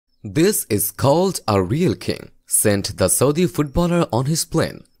This is called a real king sent the Saudi footballer on his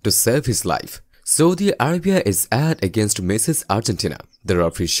plane to save his life. Saudi Arabia is at against Messi's Argentina. The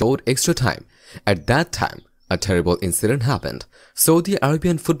referee showed extra time. At that time, a terrible incident happened. Saudi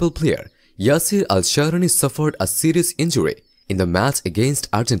Arabian football player Yasir al-Shahrani suffered a serious injury in the match against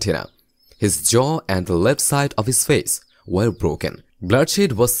Argentina. His jaw and the left side of his face were broken.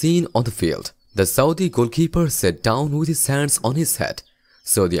 Bloodshed was seen on the field. The Saudi goalkeeper sat down with his hands on his head.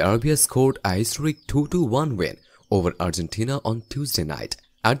 Saudi Arabia scored a historic 2-1 win over Argentina on Tuesday night.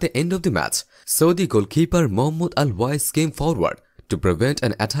 At the end of the match, Saudi goalkeeper Mohamed Al-Wais came forward to prevent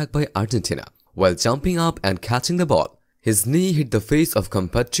an attack by Argentina. While jumping up and catching the ball, his knee hit the face of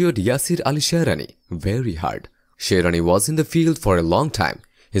compatriot Yasir al-Shahrani very hard. Shahrani was in the field for a long time.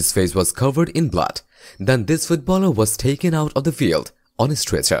 His face was covered in blood. Then this footballer was taken out of the field on a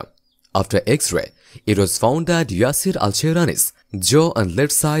stretcher. After X-ray, it was found that Yasir al-Shahrani's jaw and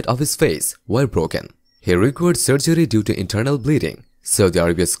left side of his face were broken. He required surgery due to internal bleeding. Saudi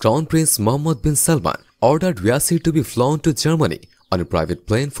Arabia's Crown Prince Mohammed bin Salman ordered Yasir to be flown to Germany on a private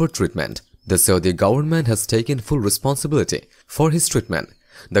plane for treatment. The Saudi government has taken full responsibility for his treatment.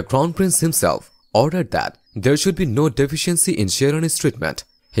 The Crown Prince himself ordered that there should be no deficiency in Shahrani's treatment.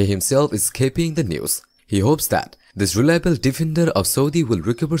 He himself is escaping the news. He hopes that this reliable defender of Saudi will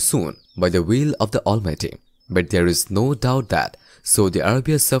recover soon by the will of the Almighty. But there is no doubt that Saudi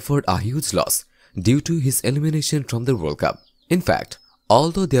Arabia suffered a huge loss due to his elimination from the World Cup. In fact,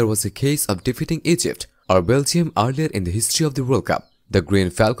 although there was a case of defeating Egypt or Belgium earlier in the history of the World Cup, the Green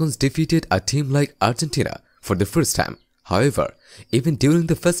Falcons defeated a team like Argentina for the first time. However, even during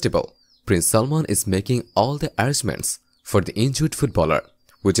the festival, Prince Salman is making all the arrangements for the injured footballer,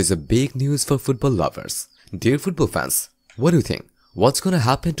 which is a big news for football lovers. Dear football fans, what do you think? What's gonna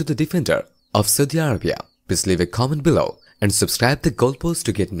happen to the defender of Saudi Arabia? Please leave a comment below and subscribe the Goalpost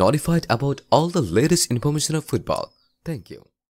to get notified about all the latest information of football. Thank you.